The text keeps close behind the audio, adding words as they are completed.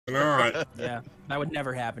not. Yeah, that would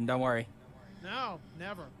never happen. Don't worry. No,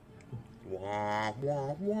 never. Wah,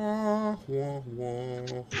 wah, wah, wah, wah, wah.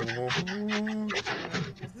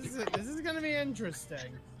 This is gonna be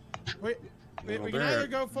interesting. We Little can either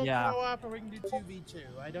bit. go full Yeah. co-op or we can do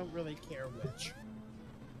 2v2. I don't really care which.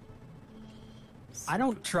 I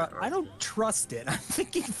don't trust it. I'm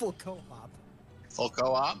thinking full co-op. Full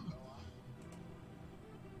co-op?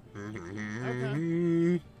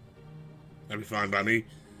 Okay. That'd be fine by me.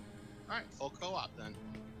 Alright, full co-op then.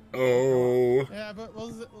 Oh. Yeah, but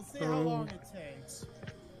we'll see how long it takes.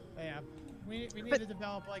 Yeah, we need to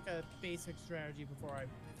develop like a basic strategy before I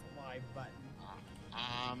live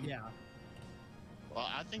button. Yeah. Well,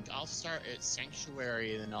 I think I'll start at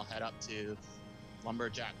Sanctuary, and then I'll head up to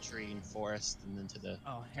Lumberjack Tree and Forest, and then to the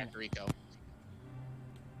Kakariko.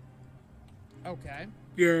 Okay.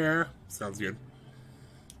 Yeah. Sounds good.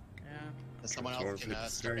 Yeah. And someone else can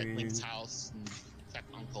start at Link's house and check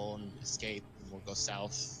Uncle and escape, and we'll go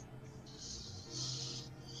south.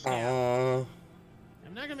 I'm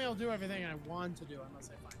not gonna be able to do everything I want to do unless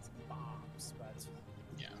I find some bombs, but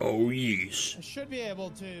yeah. Oh, yeesh. I should be able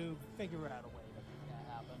to figure out a way to make that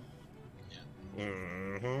happen.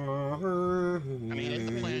 I mean, it's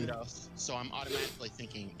the plan though, so I'm automatically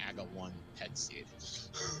thinking AGA 1 head seed.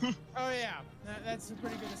 Oh yeah, that's a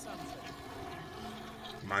pretty good assumption.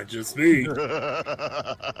 Might just be. Alright,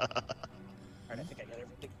 I think I got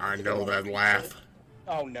everything. I know that laugh.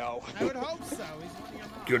 Oh no. I would hope so. He's one of your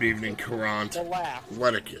moms. Good evening, Karant, The laugh.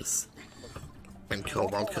 Leticus, and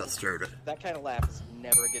Cobalt Custard. That kind of laugh is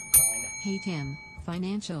never a good sign. Hey Tim,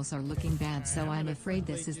 financials are looking bad, so I'm afraid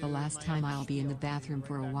this is the last time I'll be in the bathroom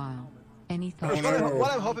for a while. Any thoughts? Oh, no.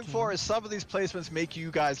 What I'm hoping for is some of these placements make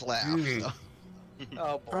you guys laugh. Mm.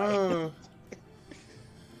 Oh boy.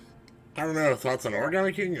 I don't know. Thoughts on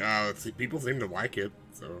Origami King? Let's see. People seem to like it,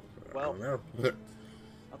 so I don't know.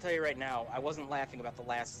 I'll tell you right now, I wasn't laughing about the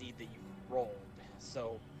last seed that you rolled.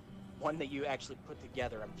 So, one that you actually put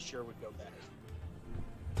together, I'm sure would go better.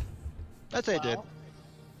 That's what I did.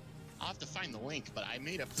 I'll have to find the link, but I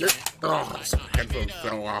made a plan. Oh, some I headphones made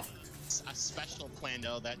fell off. a special plan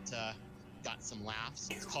though that got some laughs.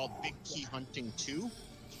 It's called Big Key Hunting 2.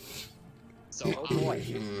 So Oh boy.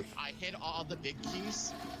 I hid all the big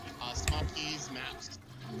keys. Small keys, maps,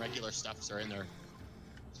 and regular stuffs are in there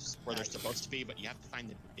where they're supposed to be, but you have to find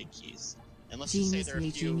the big keys. And let's just say Genius, there are a yay,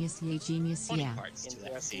 few genius, yay, genius, funny yeah. parts to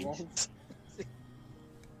that scene.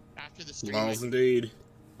 After the stream, Laws indeed.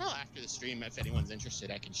 well, after the stream, if anyone's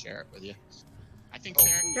interested, I can share it with you. I think Oh,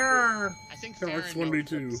 Farron, yeah. I think No, Farron it's knows what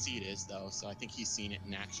 1v2. the seed is though, so I think he's seen it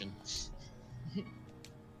in action.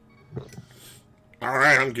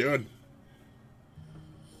 Alright, I'm good.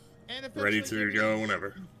 And Ready to go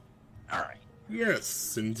whenever. Alright.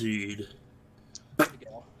 Yes, indeed. Here we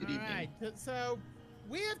go. Alright, so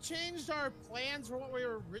we have changed our plans for what we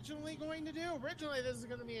were originally going to do. Originally, this is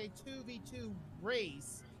going to be a 2v2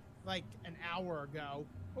 race, like an hour ago.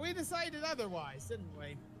 But we decided otherwise, didn't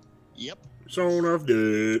we? Yep. So enough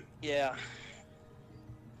did. Yeah.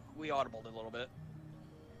 We audibled a little bit.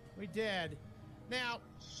 We did. Now,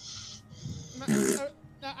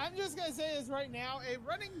 now I'm just going to say this right now. A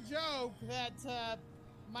running joke that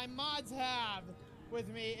my mods have with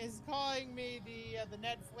me is calling me the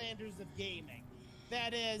Ned Flanders of gaming.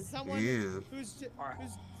 That is someone who's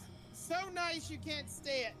so nice you can't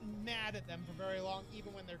stay mad at them for very long,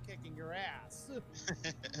 even when they're kicking your ass.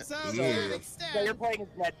 So to that extent, So you're playing as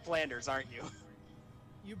Ned Flanders, aren't you?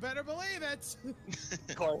 you better believe it.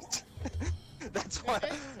 Of course. That's why.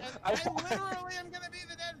 I literally am going to be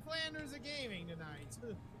the Ned Flanders of gaming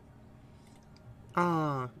tonight.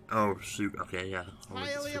 Oh, shoot. Okay, yeah.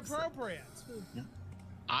 Highly appropriate.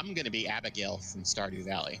 I'm gonna be Abigail from Stardew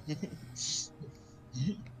Valley.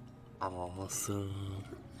 Awesome.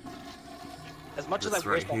 As much as This I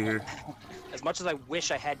wish, right here. as much as I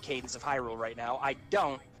wish I had Cadence of Hyrule right now, I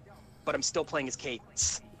don't. But I'm still playing as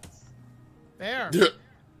Cadence. There.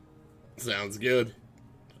 Sounds good.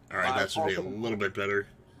 Alright, that should be a Also- little bit better.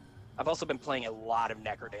 I've also been playing a lot of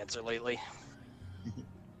Necrodancer lately.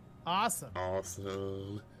 Awesome.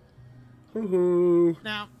 Awesome. Woohoo.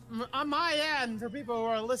 Now, on my end, for people who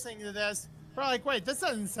are listening to this, we're like, wait, this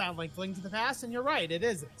doesn't sound like Link to the Past, and you're right, it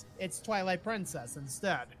isn't. It's Twilight Princess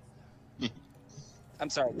instead. I'm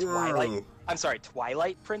sorry, Twilight. I'm sorry,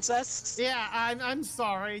 Twilight Princess. Yeah, I'm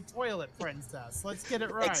sorry, Toilet Princess. Let's get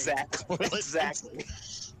it right. Exactly. Exactly.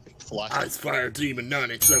 Flush. Ice Fire Demon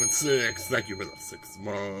 9876. Thank you for the 6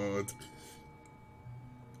 months.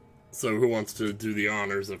 So, who wants to do the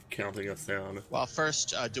honors of counting us down? Well,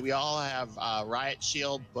 first, do we all have Riot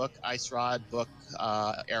Shield, Book, Ice Rod, Book,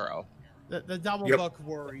 Arrow? The double Yep. book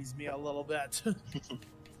worries me a little bit.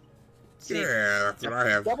 Yeah, that's what I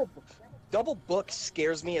have. Double book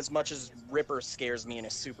scares me as much as Ripper scares me in a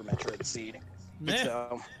Super Metroid seed. Meh.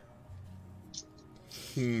 So,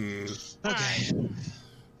 Okay.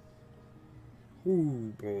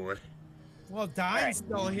 Ooh, boy. Well, Dine's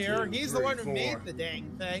still here. He's the one who made the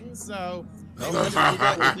dang thing, so. You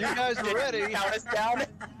guys are ready. count us down.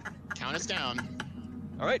 Count us down.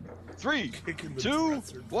 All right, 3, 2,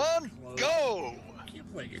 1, go!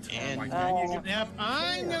 And Yep,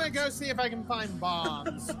 I'm gonna go see if I can find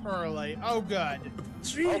bombs early. Oh, good.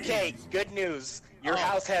 Okay, good news. Your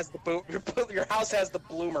house has the your house has the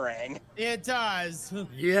bloomerang. It does.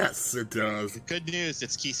 Yes, it does. good news,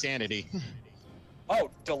 it's key sanity. Oh,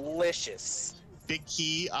 delicious. Big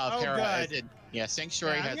key Oh, of Hera. good. Yeah,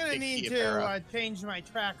 Sanctuary I'm has gonna big need key of to Hera. change my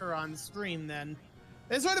tracker on stream then.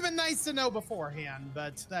 This would have been nice to know beforehand,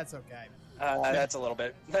 but that's okay. That's a little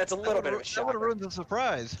bit. That's a little bit of a That would shock. have ruined the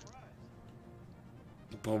surprise.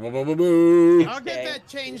 Boo, boo, boo, boo, boo. I'll get Okay. that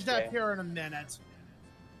changed Okay. up here in a minute.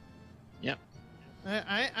 Yep.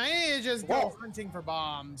 I need to just go Whoa. hunting for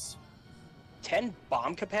bombs. 10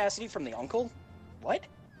 bomb capacity from the uncle? What?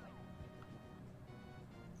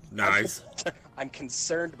 Nice. I'm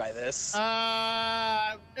concerned by this.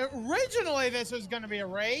 Originally this was going to be a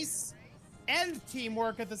race and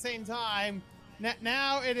teamwork at the same time.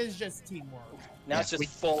 Now it is just teamwork. Now it's just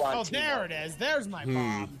full on. Oh, there it is. There's my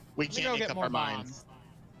bomb. We Let me can't go make get up more our bombs. minds.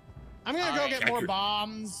 I'm gonna go get more Kakar-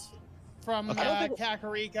 bombs from Okay.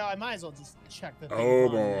 Kakariko. I might as well just check the thing. Oh,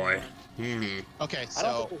 on boy. there. Okay, I so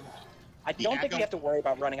don't think, I the don't think Agam- we have to worry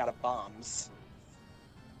about running out of bombs.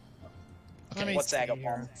 Let me What's see Agam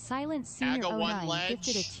here. bomb? Silent Senior Aga 1 09 ledge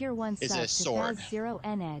gifted a tier 1 is sub a to sword. Faz 0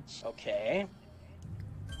 N Edge. Okay.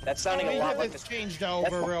 That's sounding Let a me lot get like this the. changed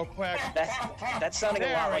over real quick. That's sounding a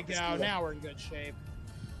There lot we like the go. Steelers. Now we're in good shape.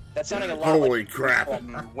 That's sounding a lot Holy like crap.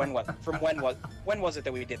 When was it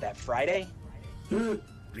that we did that? Friday? I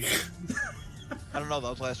don't know, that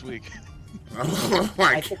was last week. Oh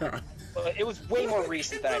my I think- god. It was way more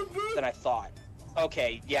recent than I thought.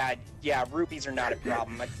 Okay, yeah, rupees are not a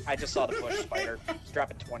problem. I just saw the bush spider. It's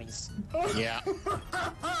dropping 20s. yeah.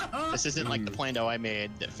 This isn't like the Plano I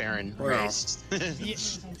made that Farron Well. raced.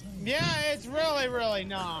 Yeah, it's really, really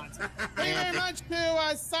not. Thank you very much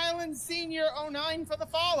to Silent Senior 09 for the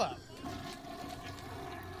follow.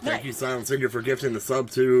 Thank you, Silent Senior, for gifting the sub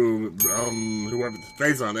to whoever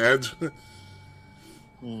stays on Edge.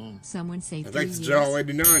 Someone say 3 Thanks, years.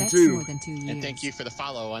 Joel89 That's too. more than 2 years. And thank you for the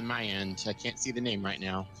follow on my end. I can't see the name right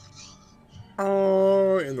now.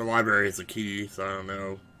 Oh, in the library is a key, so I don't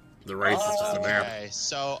know. The race is just a map. Okay,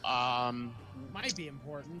 so Might be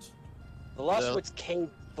important. The Lost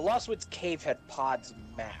Woods Cave had Pod's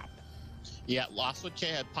map. yeah, Lostwood K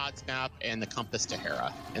had Pod's map and the compass to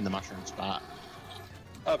Hera in the mushroom spot.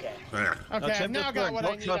 Okay. Yeah. Okay, Tim I've now just got learned, what I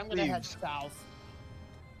don't need. trust I'm gonna head thieves. south.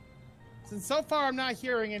 Since so far I'm not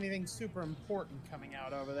hearing anything super important coming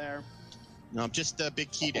out over there. No, just the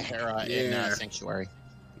big key to Hera in Yeah. Sanctuary.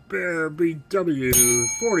 Bear BW,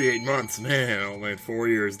 48 months, man. Only 4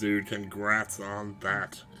 years, dude. Congrats on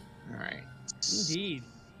that. All right. Indeed.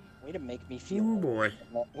 Way to make me feel. Oh boy.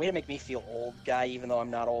 Way to make me feel old, guy. Even though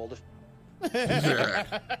I'm not old.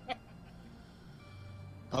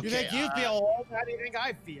 Okay. You think you feel old? How do you think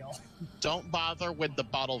I feel? Don't bother with the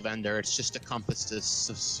bottle vendor. It's just a compass.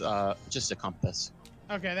 Just a compass.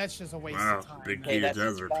 Okay, that's just a waste Wow, of time. big then. key to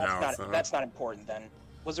Desert Palace, huh? That's not important then.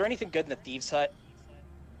 Was there anything good in the Thieves' Hut?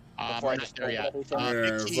 Before I I'm just not there told yet. everything? Yeah,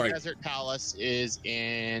 Big it's Key like- Desert Palace is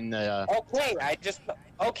in the.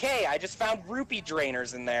 Okay, I just found rupee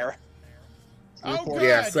drainers in there. Oh, Report. good.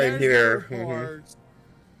 Yeah, same there's here. the reports.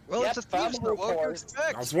 Well, Yep, it's a found Thieves' the Hut, what do you reports.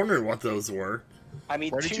 expect? I was wondering what those were. I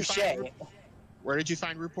mean, Where did you touche. find Where did you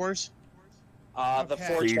find Rupors? The Okay.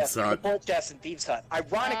 forge Thieves' chest, the Hut. forge chest in Thieves' Hut.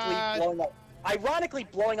 Ironically,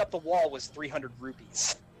 blowing up the wall was 300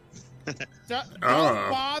 rupees. Don't Oh.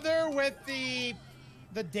 bother with the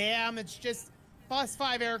dam. It's just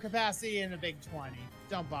 +5 air capacity and a big 20.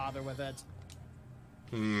 Don't bother with it.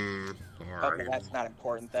 Okay, Alright. that's not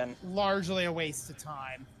important then. Largely a waste of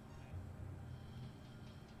time.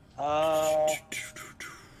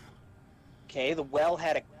 Okay, the well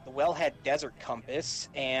had desert compass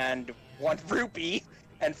and 1 rupee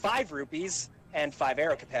and 5 rupees and 5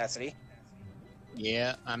 arrow capacity.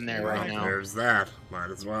 Yeah, I'm there Well, right now. there's that.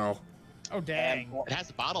 Might as well. Oh, dang. It has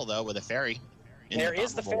a bottle though with a fairy. in There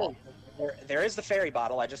is the bottle. fairy. There is the fairy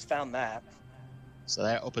bottle. I just found that. So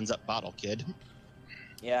that opens up bottle, kid.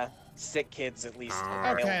 Yeah, sick kids at least.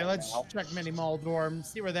 Alright. Okay, available let's now. check Mini Moldorm,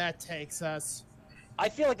 see where that takes us. I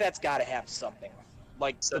feel like that's got to have something.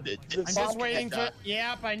 Like So the I'm just bomb waiting for. connector.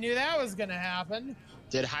 Yep, I knew that was gonna happen.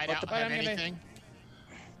 Did Hideout But have I'm gonna- anything?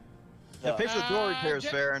 Yeah, pay for the door repairs,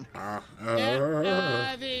 Farron.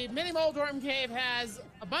 The mini mole dorm cave has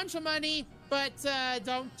a bunch of money, but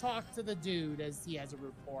don't talk to the dude as he has a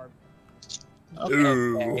report.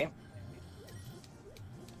 Okay.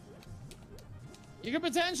 You could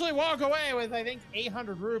potentially walk away with, I think,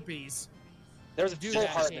 800 rupees. There's a Do full that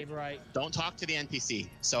heart. cave right. Don't talk to the NPC.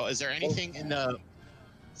 So, is there anything in the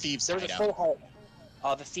thieves' There's a hideout? full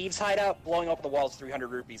heart. The thieves' hideout, blowing up the walls,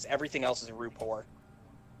 300 rupees. Everything else is a report.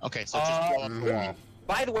 Okay, so just blow up the wall.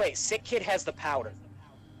 By the way, Sick Kid has the powder.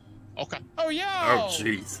 Okay. Oh, yo! Oh,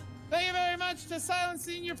 jeez. Thank you very much to Silent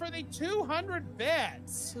Senior for the 200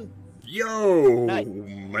 bits. Yo, Nice.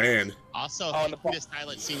 man. Also, Oh, and thank you to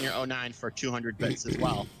Silent Senior 09 for 200 bits as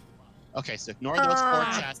well. Okay, so ignore those 4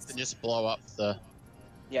 chests and just blow up the.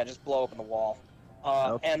 Yeah, just blow open the wall.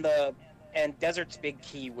 Okay. And Desert's big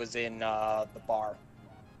key was in the bar.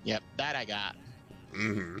 Yep, that I got.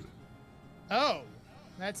 Mm-hmm. Oh,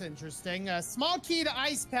 that's interesting. Small key to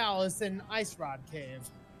Ice Palace in Ice Rod Cave.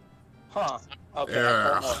 Huh. Okay.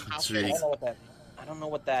 Yeah, I don't know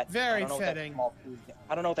what that. Very I don't know what that fitting. small key-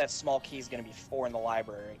 I don't know what that small key is going to be for in the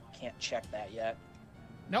library. Can't check that yet.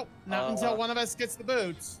 Nope, not until one of us gets the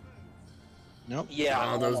boots. Nope. Yeah. I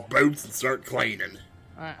All don't those know. boots and start cleaning.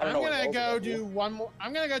 All right, I don't I'm know what gonna those go are. do one more.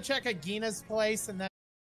 I'm gonna go check at Gina's place and then.